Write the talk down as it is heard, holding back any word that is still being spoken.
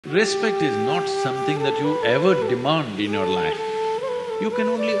Respect is not something that you ever demand in your life. You can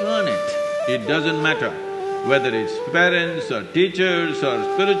only earn it. It doesn't matter whether it's parents or teachers or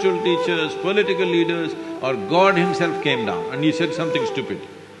spiritual teachers, political leaders, or God himself came down and he said something stupid.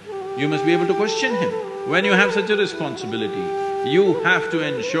 You must be able to question him. When you have such a responsibility, you have to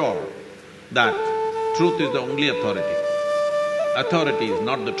ensure that truth is the only authority. Authority is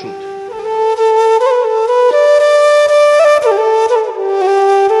not the truth.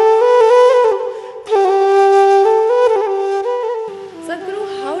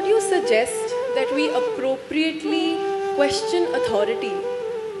 That we appropriately question authority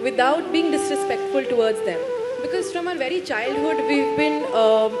without being disrespectful towards them. Because from our very childhood, we've been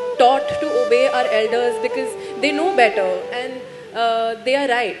taught to obey our elders because they know better and they are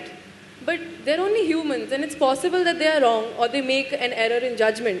right. But they're only humans and it's possible that they are wrong or they make an error in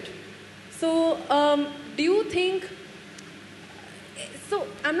judgment. So, do you think… So,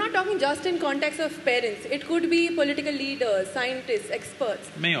 I'm not talking just in context of parents. It could be political leaders, scientists, experts.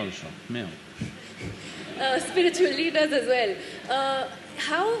 May also. Spiritual leaders as well.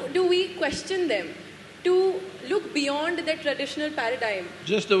 How do we question them to look beyond their traditional paradigm?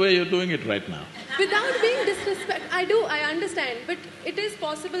 Just the way you're doing it right now. Without being disrespectful. I understand. But it is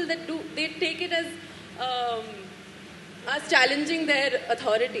possible that they take it as challenging their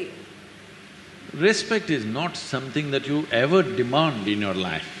authority. Respect is not something that you ever demand in your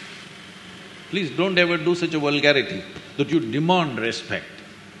life. Please don't ever do such a vulgarity that you demand respect.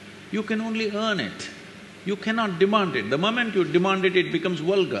 You can only earn it. You cannot demand it. The moment you demand it, it becomes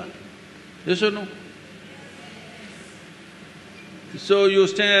vulgar. Yes or no? So you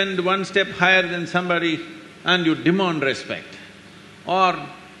stand one step higher than somebody and you demand respect. Or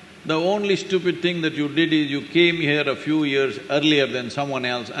the only stupid thing that you did is you came here a few years earlier than someone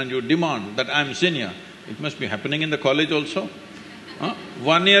else and you demand that I'm senior. It must be happening in the college also.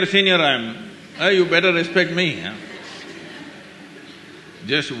 1 year senior I am, you better respect me.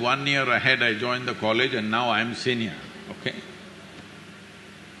 Just 1 year ahead I joined the college and now I'm senior, okay?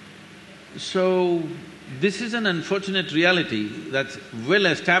 So, this is an unfortunate reality that's well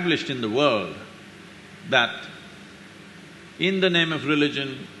established in the world, that in the name of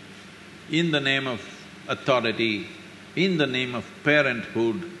religion, in the name of authority, in the name of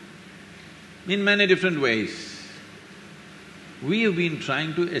parenthood, in many different ways, we have been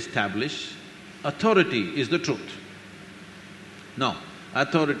trying to establish authority is the truth. No,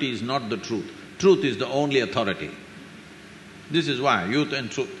 authority is not the truth. Truth is the only authority. This is why, youth and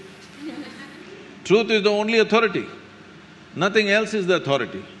truth. Truth is the only authority. Nothing else is the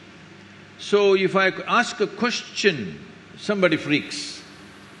authority. So if I ask a question, somebody freaks.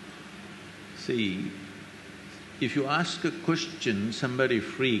 See, if you ask a question, somebody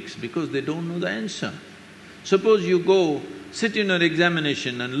freaks because they don't know the answer. Suppose you go, sit in an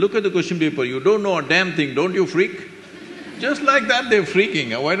examination and look at the question paper, you don't know a damn thing, don't you freak? Just like that they're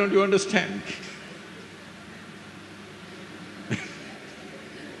freaking, why don't you understand?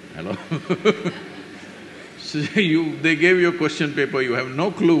 Hello? So they gave you a question paper, you have no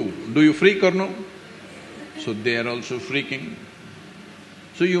clue, do you freak or no? So they are also freaking.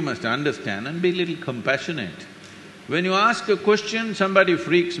 So you must understand and be a little compassionate. When you ask a question, somebody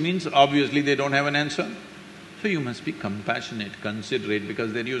freaks means obviously they don't have an answer. So you must be compassionate, considerate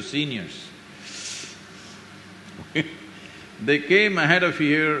because they're your seniors. They came ahead of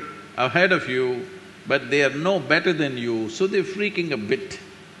you, but they are no better than you, so they're freaking a bit.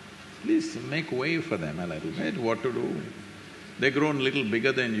 Please make way for them a little bit, what to do? They've grown a little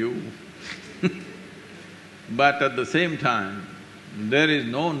bigger than you. But at the same time, there is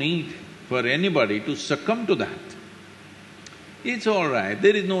no need for anybody to succumb to that. It's all right,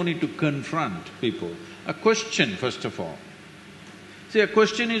 there is no need to confront people. A question, first of all. See, a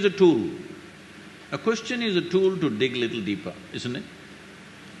question is a tool. A question is a tool to dig little deeper, isn't it?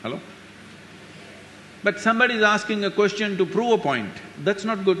 Hello? But somebody is asking a question to prove a point, that's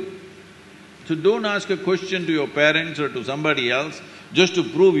not good. So don't ask a question to your parents or to somebody else just to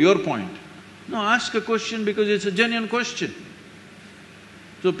prove your point. No, ask a question because it's a genuine question.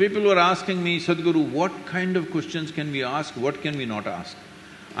 So people were asking me, Sadhguru, what kind of questions can we ask, what can we not ask?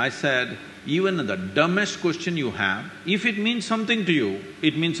 I said, even the dumbest question you have, if it means something to you,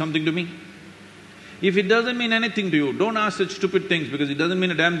 it means something to me. If it doesn't mean anything to you, don't ask such stupid things because it doesn't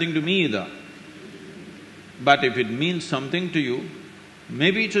mean a damn thing to me either. But if it means something to you,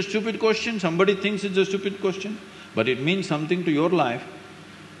 maybe it's a stupid question, somebody thinks it's a stupid question, but it means something to your life,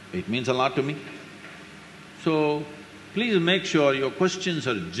 it means a lot to me. So, please make sure your questions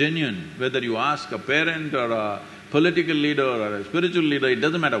are genuine, whether you ask a parent or a political leader or a spiritual leader, it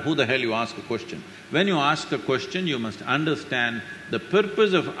doesn't matter who the hell you ask a question. When you ask a question, you must understand the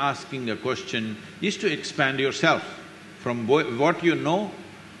purpose of asking a question is to expand yourself from what you know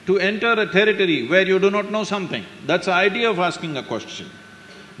to enter a territory where you do not know something. That's the idea of asking a question.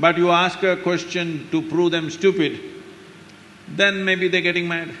 But you ask a question to prove them stupid, then maybe they're getting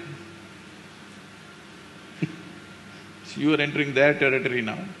mad. You are entering their territory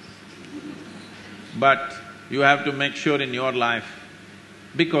now. But you have to make sure in your life,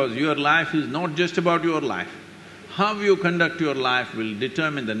 because your life is not just about your life. How you conduct your life will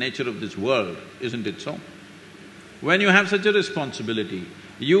determine the nature of this world, isn't it so? When you have such a responsibility,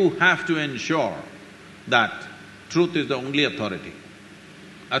 you have to ensure that truth is the only authority.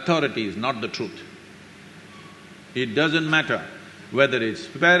 Authority is not the truth. It doesn't matter whether it's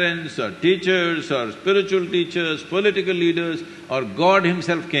parents or teachers or spiritual teachers, political leaders, or God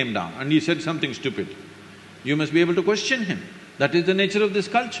himself came down and he said something stupid. You must be able to question him. That is the nature of this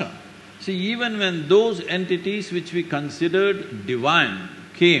culture. See, even when those entities which we considered divine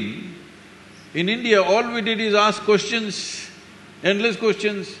came, in India all we did is ask questions, endless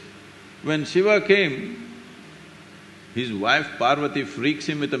questions. When Shiva came, his wife Parvati freaks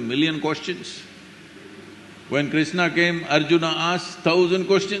him with 1,000,000 questions. When Krishna came, Arjuna asked 1,000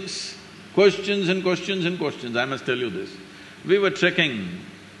 questions, questions and questions and questions. I must tell you this. We were trekking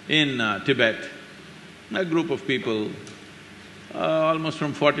in Tibet, a group of people, almost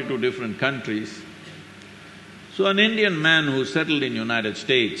from 42 different countries. So an Indian man who settled in United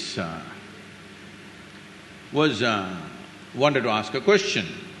States wanted to ask a question.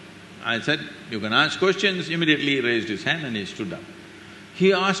 I said, "You can ask questions." Immediately he raised his hand and he stood up.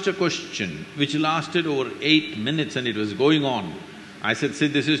 He asked a question which lasted over 8 minutes and it was going on. I said, "See,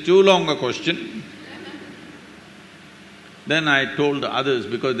 this is too long a question." Then I told the others,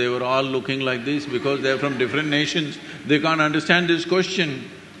 because they were all looking like this, because they're from different nations, they can't understand this question.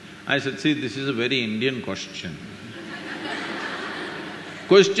 I said, "See, this is a very Indian question."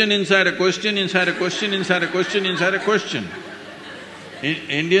 Question inside a question, inside a question, inside a question, inside a question.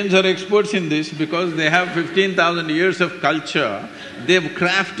 Indians are experts in this because they have 15,000 years of culture, they've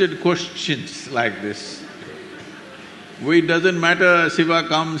crafted questions like this. It doesn't matter Shiva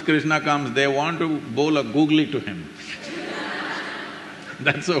comes, Krishna comes, they want to bowl a googly to him.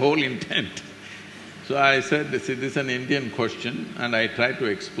 That's the whole intent. So I said, "See, this is an Indian question," and I tried to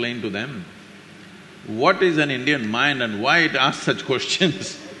explain to them what is an Indian mind and why it asks such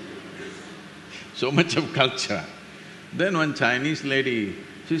questions. So much of culture. Then one Chinese lady,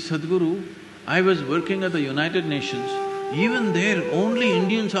 she said, "Sadhguru, I was working at the United Nations, even there only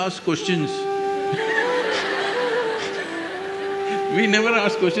Indians ask questions." We never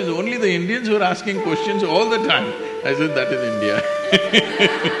ask questions, only the Indians were asking questions all the time. I said, "That is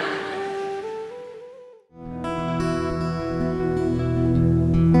India."